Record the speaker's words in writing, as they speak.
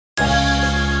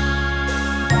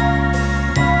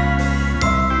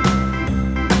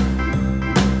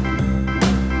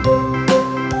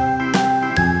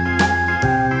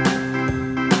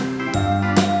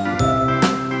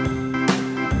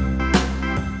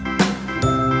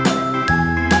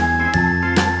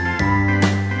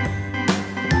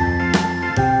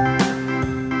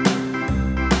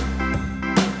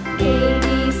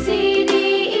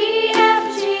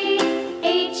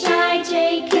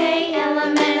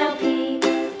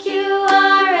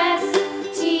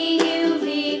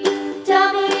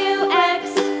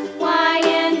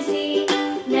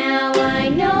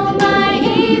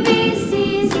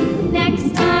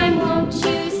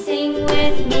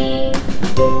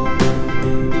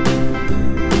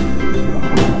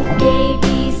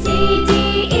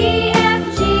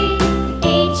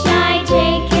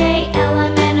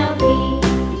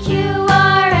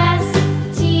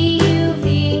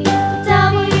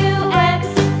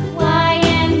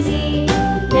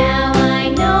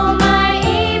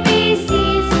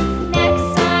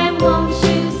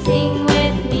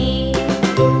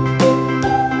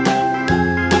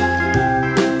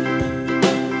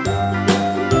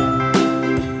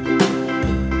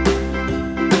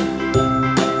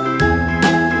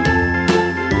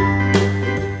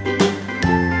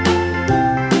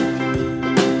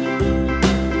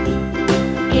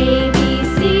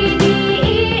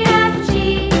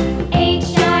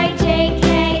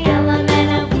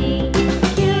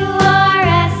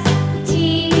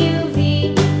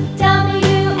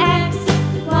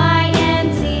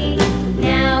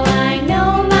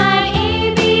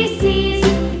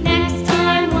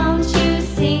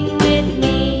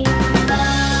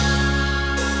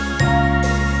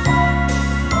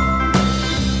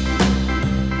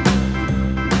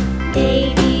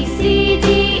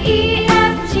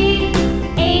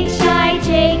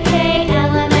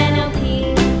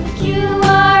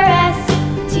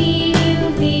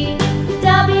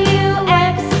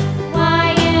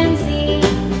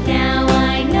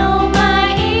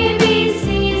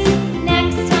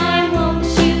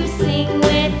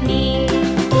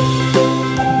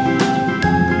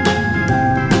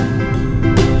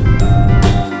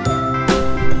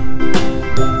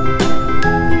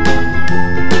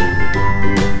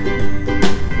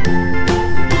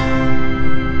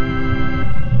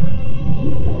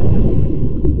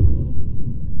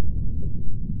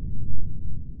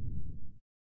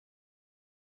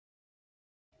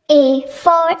A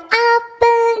for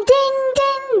apple, ding,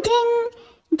 ding, ding,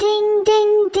 ding,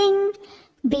 ding, ding.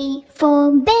 B for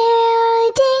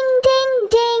bear, ding, ding,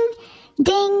 ding,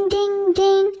 ding, ding,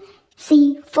 ding.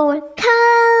 C for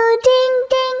cow, ding,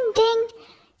 ding, ding,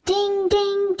 ding,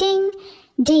 ding, ding.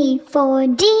 D for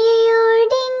deer,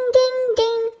 ding, ding,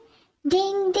 ding,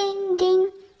 ding, ding,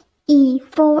 ding. E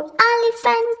for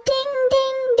elephant, ding,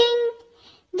 ding, ding,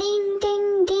 ding,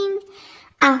 ding, ding.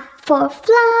 F for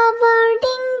flower,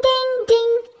 ding, ding,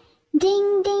 ding,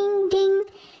 ding, ding, ding.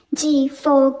 G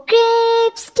for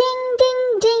grapes, ding,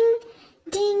 ding, ding,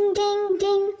 ding, ding,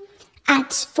 ding.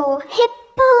 H for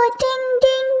hippo, ding,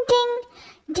 ding, ding,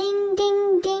 ding,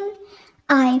 ding, ding.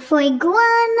 I for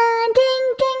iguana, ding,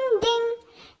 ding, ding,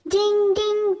 ding,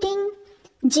 ding, ding.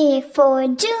 J for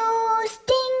juice,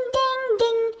 ding, ding,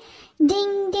 ding,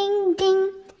 ding, ding, ding.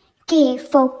 K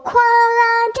for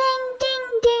koala, ding, ding,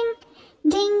 ding,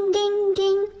 ding, ding,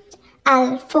 ding.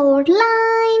 L for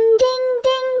lion, ding,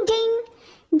 ding, ding,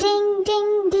 ding,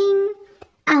 ding, ding.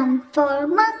 M for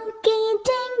monkey,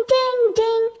 ding, ding,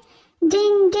 ding,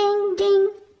 ding, ding, ding.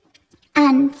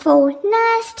 N for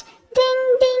nest, ding,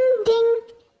 ding, ding,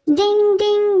 ding,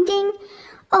 ding, ding.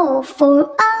 O for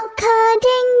orca,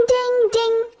 ding, ding,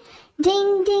 ding,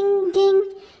 ding, ding, ding.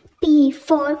 P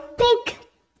for pig,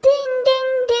 ding,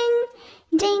 ding, ding,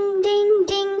 ding, ding,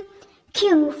 ding.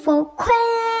 Q for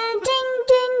quail, ding,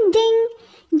 ding, ding,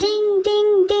 ding,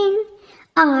 ding, ding.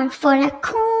 R for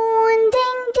raccoon,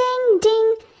 ding, ding, ding,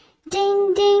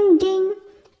 ding, ding, ding.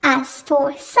 S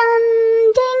for sun,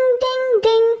 ding, ding,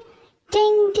 ding,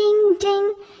 ding, ding,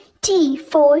 ding. T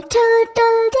for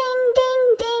turtle, ding, ding,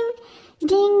 ding,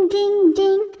 ding, ding,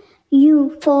 ding.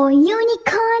 U for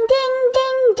unicorn, ding,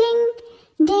 ding, ding,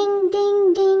 ding,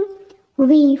 ding, ding.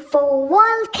 V for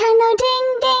volcano, ding,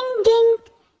 ding, ding,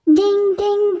 ding,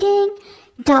 ding, ding.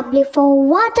 W for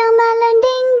watermelon,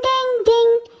 ding, ding,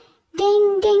 ding, ding,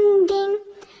 ding, ding.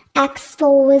 X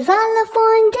for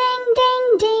xylophone, ding, ding,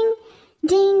 ding,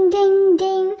 ding, ding,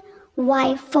 ding.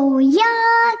 Y for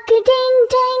yak, ding,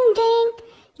 ding, ding,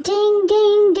 ding,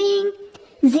 ding, ding.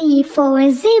 Z for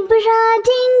zebra,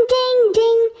 ding, ding,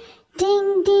 ding,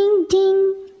 ding, ding, ding.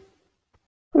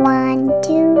 1,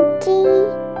 2, 3,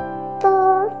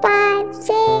 4, 5, 6,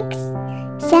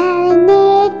 7,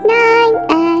 8, 9,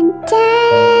 and 10.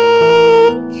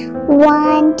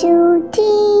 1, 2, 3,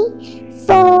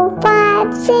 4,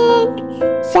 5, 6,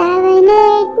 7,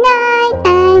 8, 9,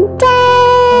 and 10.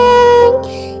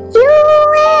 You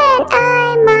and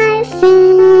I, my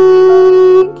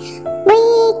friend, we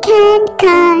can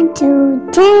count to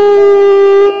 10.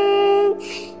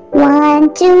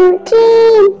 1, 2,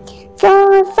 3,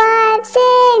 4, 5, 6,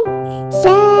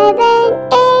 7,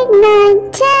 8,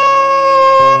 9, 10.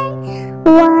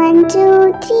 1,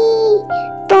 2, 3,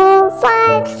 4,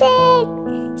 5, 6,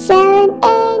 7,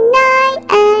 8, 9,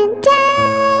 and 10.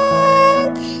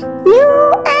 You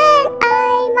and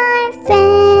I, my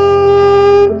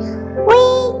friend, we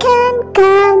can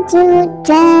count to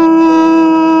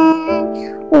 10.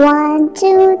 1,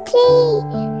 2,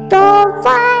 3, 4,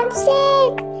 5, 6,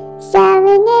 7,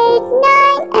 8,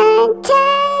 9, and 10.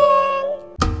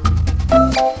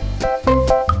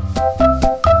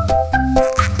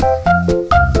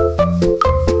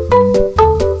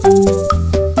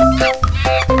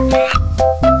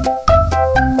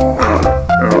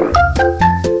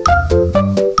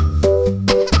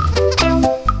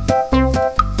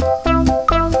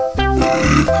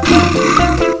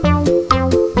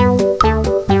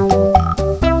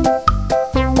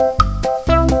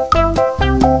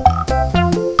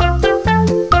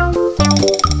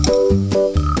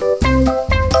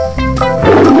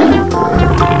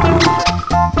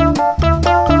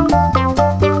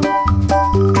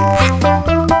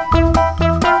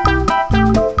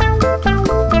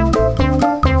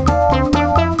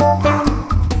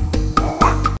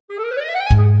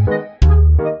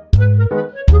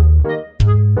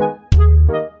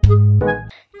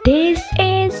 This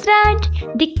is red,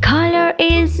 the color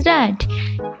is red.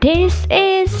 This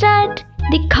is red,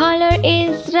 the color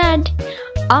is red.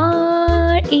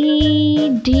 R-E-D,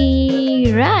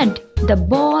 red. The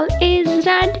ball is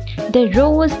red, the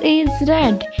rose is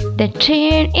red. The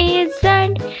train is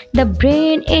red, the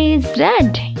brain is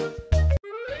red.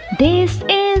 This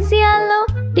is yellow,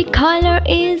 the color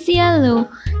is yellow.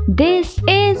 This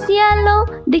is yellow,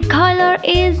 the color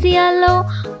is yellow.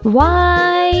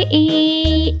 Y-E-L-L-O-W,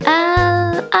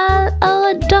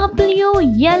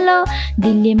 yellow. The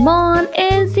lemon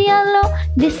is yellow,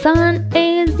 the sun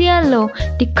is yellow.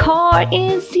 The car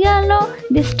is yellow,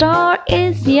 the star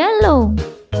is yellow.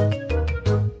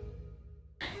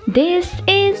 This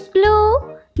is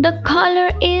blue, the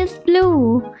color is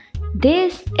blue.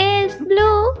 This is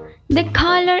blue, the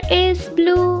color is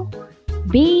blue.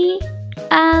 B-L-U-E,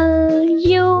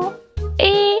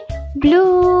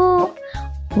 blue.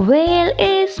 Whale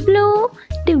is blue,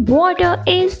 the water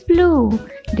is blue.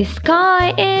 The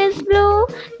sky is blue,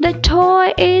 the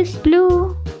toy is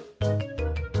blue.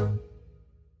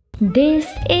 This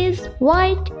is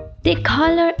white, the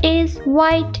color is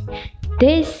white.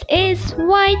 This is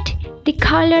white, the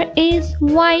color is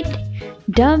white.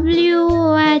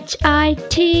 W-H-I-T-E,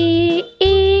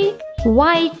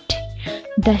 white.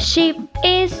 The sheep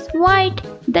is white,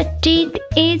 the teeth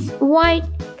is white.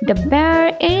 The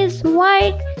bear is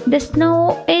white, the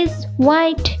snow is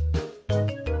white.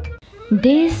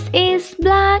 This is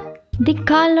black, the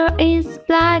color is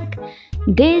black.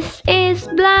 This is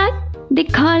black, the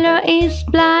color is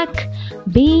black.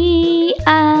 B-L-A-C-K,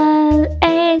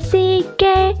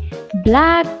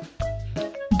 black.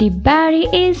 The berry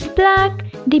is black,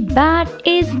 the bat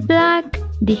is black.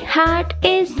 The hat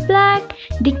is black,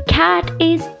 the cat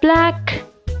is black.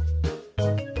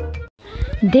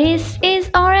 This is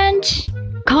orange,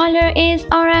 color is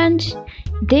orange.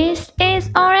 This is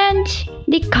orange,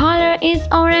 the color is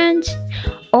orange.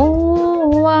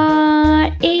 O-R-A-N-G-E,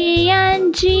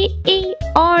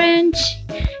 orange.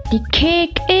 The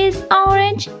cake is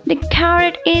orange, the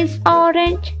carrot is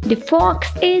orange. The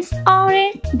fox is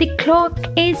orange, the clock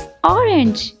is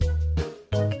orange.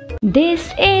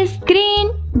 This is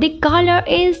green, the color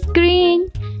is green.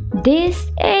 This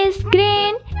is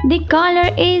green, the color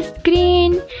is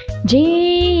green.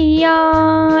 G-R-E-E-N,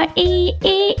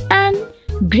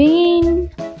 green.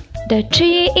 The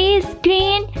tree is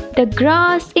green, the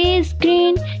grass is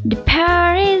green. The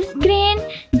pear is green,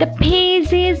 the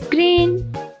peas is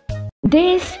green.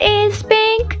 This is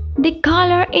pink, the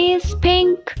color is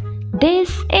pink.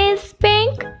 This is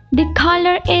pink, the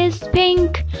color is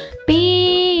pink.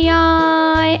 P-I-N-K,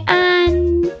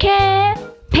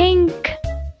 pink.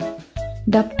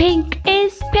 The pink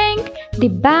is pink, the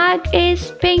bag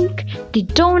is pink. The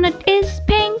donut is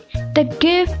pink, the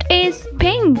gift is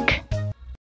pink.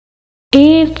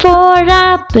 A for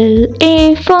apple,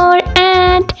 A for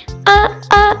ant,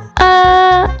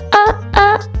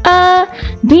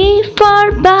 B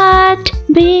for bat,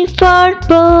 B for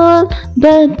ball,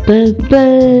 B, B, B,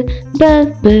 B,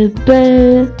 B, B.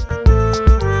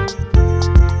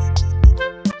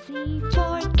 C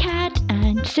for cat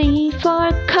and C for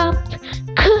cup,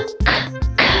 K, K,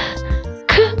 K,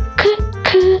 K, K,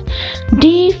 K. D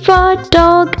for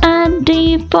dog and D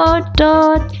for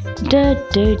dot, D,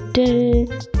 D, D,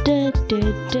 D, D,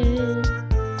 D.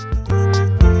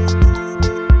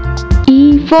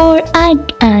 E for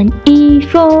egg and E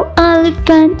for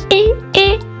elephant, E,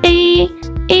 E, E,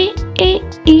 E, E,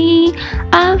 E.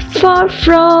 F for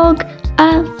frog,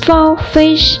 F for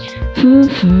fish, F,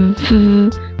 F,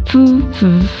 F, F,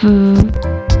 F, F.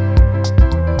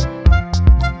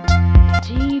 G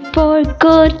for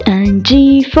goat and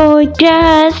G for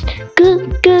grass, G,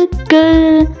 G, G,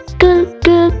 G, G,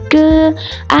 G.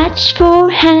 H for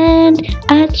hand,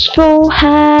 H for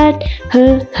hat,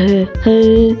 H, H,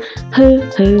 H,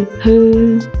 H, H,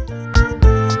 H.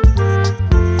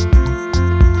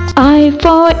 I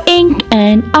for ink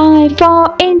and I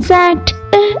for insect,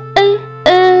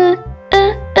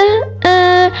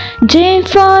 J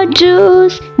for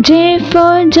juice, J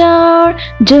for jar,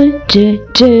 J, J,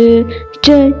 J,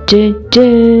 J, J,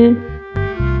 J.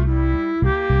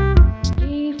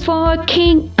 K for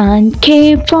king and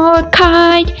K for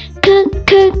kite, K,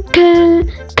 K, K,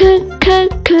 K, K,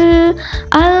 K.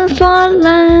 L for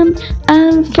lamb,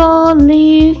 L for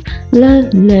leaf, L, L,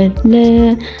 L,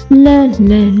 L,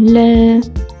 L, L.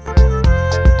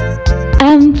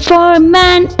 M for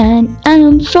man and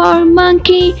M for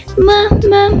monkey, M,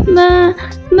 M, M,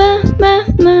 M,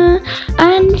 M, M.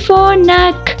 N for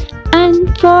neck,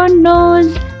 N for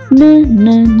nose, N,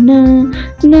 N, N,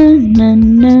 N,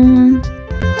 N, N.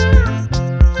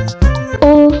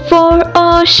 O for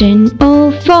ocean,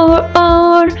 O for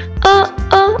oar, O,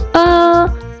 O, O,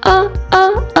 O,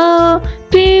 O, O.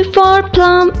 P for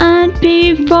plum and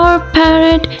P for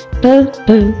parrot, B, B,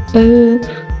 B,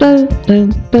 B, B,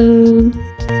 B.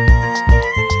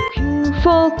 Q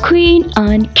for queen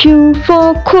and Q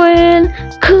for quail,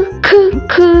 Q, Q,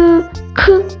 Q,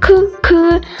 Q, Q,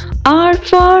 Q. R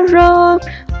for rock,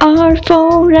 R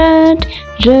for red,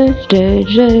 R, R,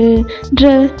 R,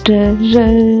 R, R,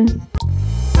 R.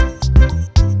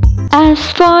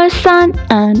 S for sun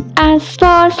and S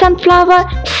for sunflower,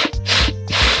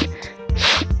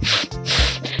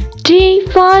 T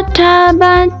for tab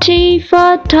and T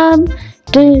for tub,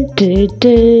 D, D,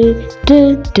 D,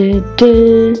 D, D, D.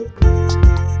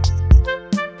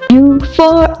 U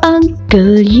for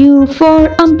U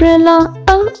for umbrella,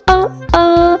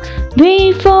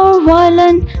 V for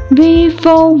violin, V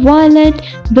for violet,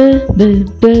 B, B,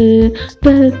 B,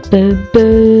 B, B,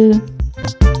 B.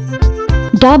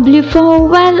 W for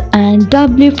well and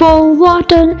W for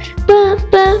water, B,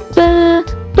 B, B,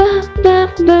 B, B,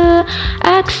 B.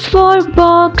 X for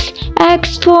box,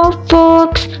 X for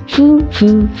fox, Foo,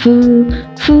 foo, foo,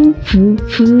 foo, foo,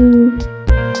 foo.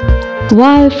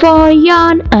 Y for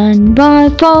yarn and Y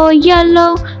for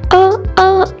yellow,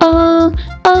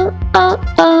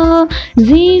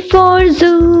 Z for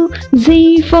zoo,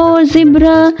 Z for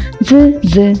zebra, Z,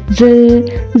 Z, Z,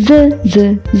 Z,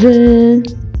 Z, Z.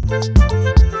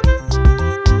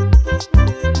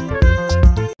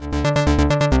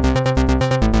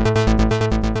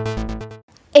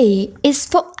 A is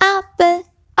for apple,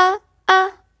 apple.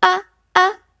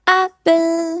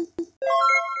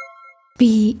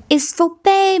 B is for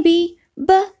baby,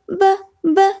 b, b,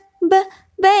 b, b,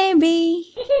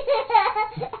 baby.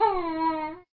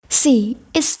 C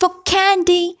is for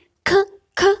candy, c,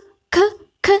 c, c,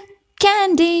 c,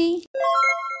 candy.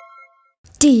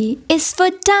 D is for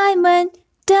diamond,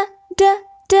 d, d,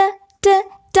 d, d,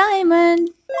 diamond.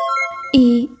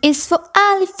 E is for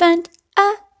elephant,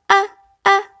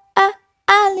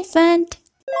 elephant.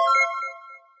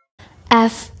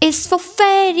 F is for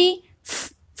fairy,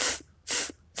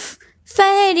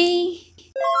 fairy.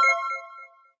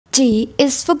 G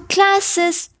is for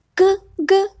glasses, g,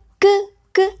 g, g,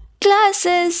 g,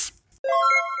 glasses.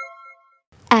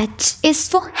 H is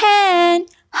for hand,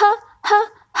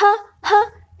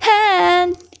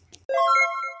 hand.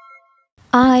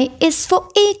 I is for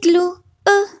igloo,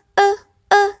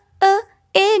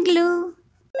 igloo.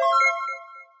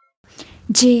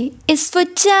 J is for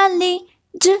jelly,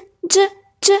 j, j,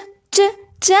 j, j,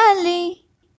 jelly.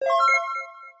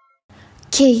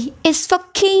 K is for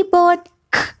keyboard,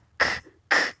 k, k,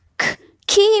 k, k,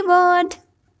 keyboard.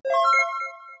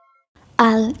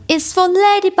 L is for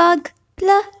ladybug,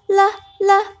 la, la,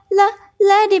 la, la,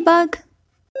 ladybug.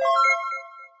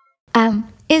 M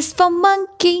is for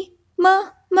monkey,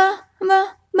 ma, ma,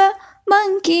 ma, ma,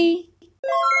 monkey.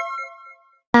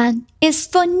 N is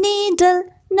for needle,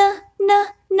 na, na,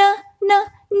 na, na,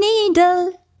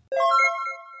 needle.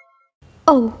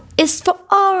 O is for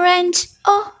orange,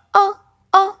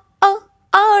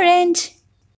 orange.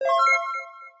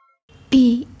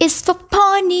 P is for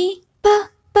pony, p,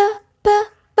 p, p,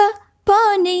 p,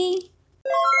 pony.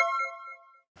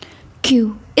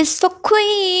 Q is for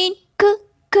queen, k,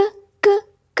 k, k,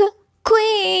 k,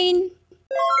 queen.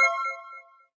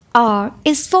 R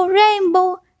is for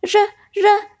rainbow, r,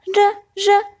 r, r,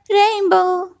 r,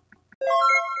 rainbow.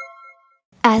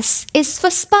 S is for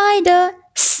spider,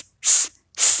 s, s,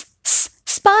 s, s,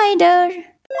 spider.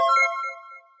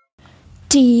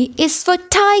 T is for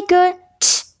tiger,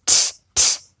 t, t,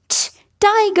 t, t,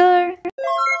 tiger.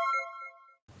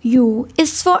 U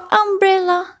is for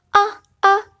umbrella,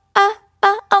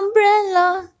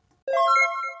 umbrella.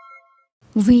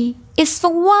 V is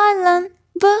for violin,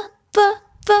 v, v,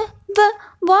 v, v,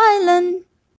 violin.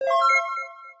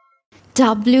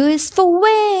 W is for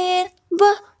whale, v,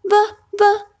 v, v,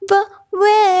 v,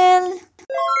 whale.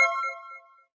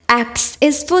 X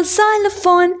is for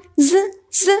xylophone, z,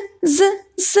 z, z,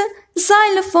 z,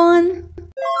 xylophone.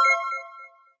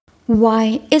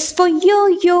 Y is for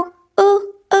yo-yo,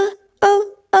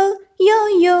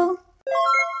 yo-yo.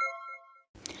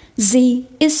 Z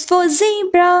is for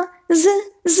zebra, z,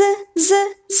 z, z,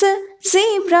 z,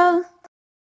 zebra.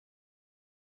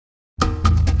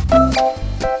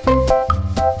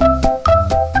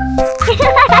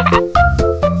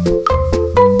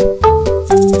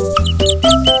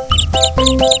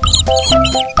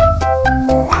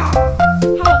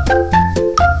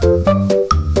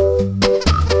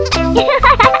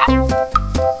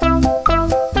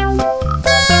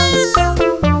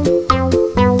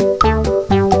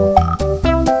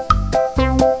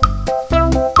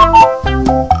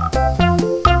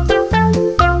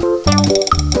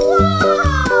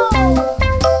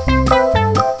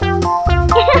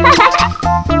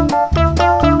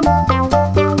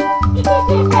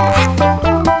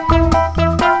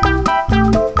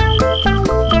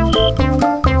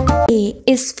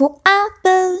 Is for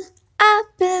apple,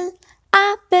 apple,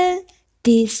 apple.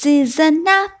 This is an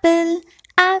apple,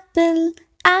 apple,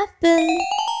 apple.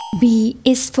 B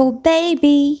is for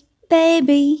baby,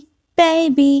 baby,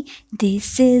 baby.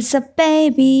 This is a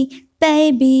baby,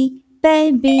 baby,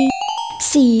 baby.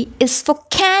 C is for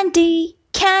candy,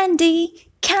 candy,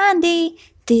 candy.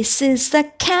 This is the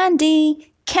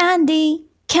candy, candy,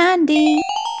 candy.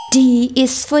 D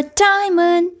is for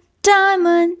diamond,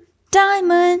 diamond,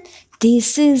 diamond.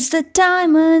 This is the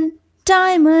diamond,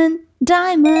 diamond,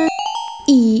 diamond.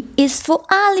 E is for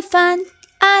elephant,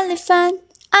 elephant,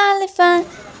 elephant.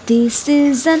 This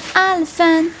is an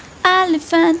elephant,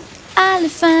 elephant,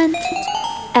 elephant.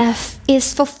 F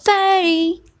is for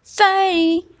fairy,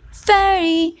 fairy,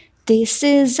 fairy. This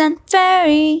is an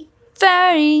fairy,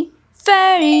 fairy,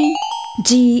 fairy.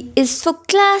 G is for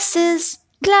glasses,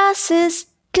 glasses,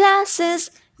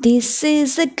 glasses. This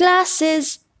is the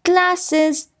glasses,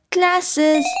 glasses,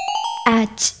 glasses.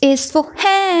 H is for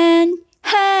hand,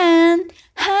 hand,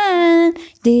 hand.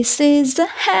 This is the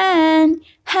hand,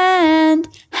 hand,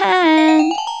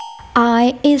 hand.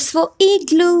 I is for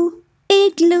igloo,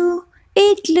 igloo,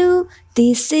 igloo.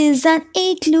 This is an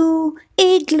igloo,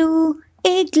 igloo,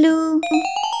 igloo.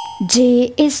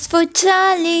 J is for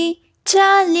jolly,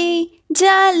 jolly,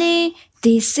 jolly.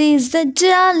 This is the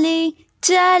jolly,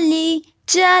 jolly,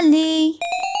 jolly.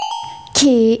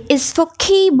 K is for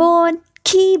keyboard,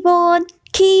 keyboard,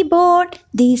 keyboard.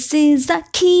 This is the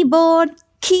keyboard,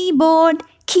 keyboard,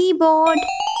 keyboard.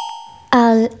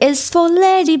 L is for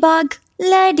ladybug,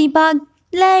 ladybug,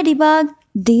 ladybug.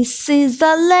 This is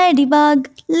the ladybug,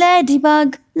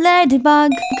 ladybug,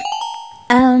 ladybug.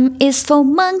 M is for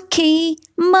monkey,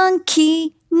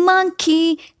 monkey,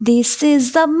 monkey. This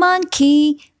is the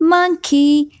monkey,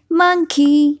 monkey,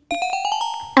 monkey.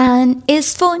 N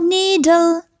is for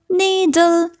needle,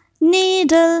 needle,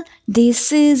 needle.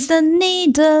 This is the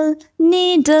needle,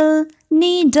 needle,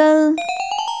 needle.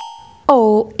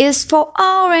 O is for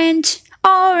orange,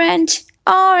 orange,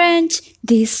 orange.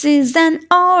 This is an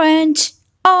orange,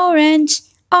 orange,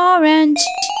 orange.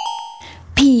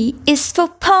 P is for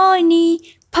pony,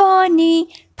 pony,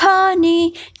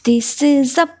 pony. This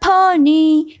is a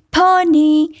pony,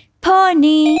 pony,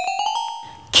 pony.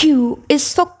 Q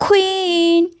is for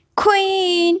queen,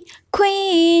 queen,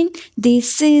 queen.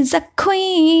 This is a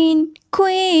queen,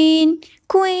 queen,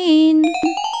 queen.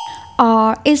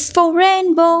 R is for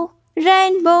rainbow,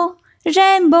 rainbow,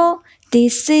 rainbow.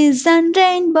 This is a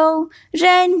rainbow,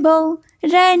 rainbow,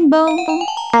 rainbow.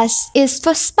 S is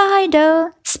for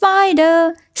spider,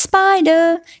 spider,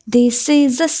 spider. This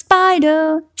is a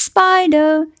spider,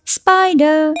 spider,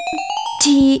 spider.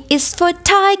 T is for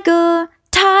tiger,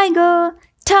 tiger,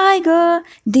 tiger.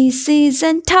 This is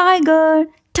a tiger,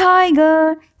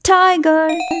 tiger, tiger.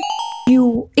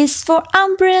 U is for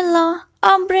umbrella,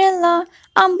 umbrella,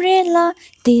 umbrella.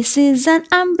 This is an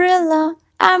umbrella,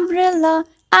 umbrella,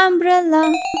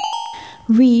 umbrella.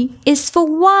 V is for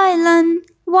violin,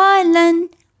 violin,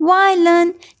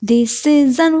 violin. This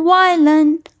is an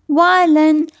violin,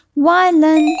 violin,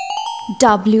 violin.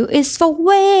 W is for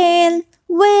whale,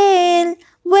 whale,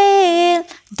 whale.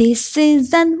 This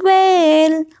is an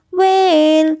whale,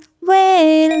 whale,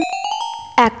 whale.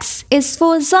 X is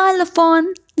for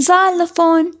xylophone,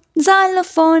 xylophone,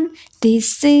 xylophone.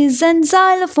 This is an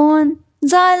xylophone,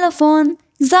 xylophone,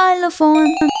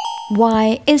 xylophone.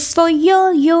 Y is for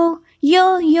yo-yo,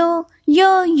 yo-yo,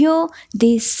 yo-yo.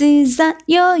 This is a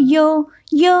yo-yo,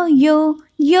 yo-yo,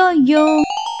 yo-yo.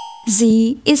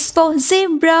 Z is for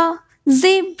zebra,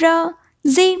 zebra,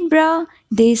 zebra.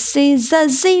 This is a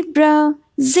zebra,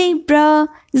 zebra,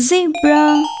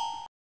 zebra.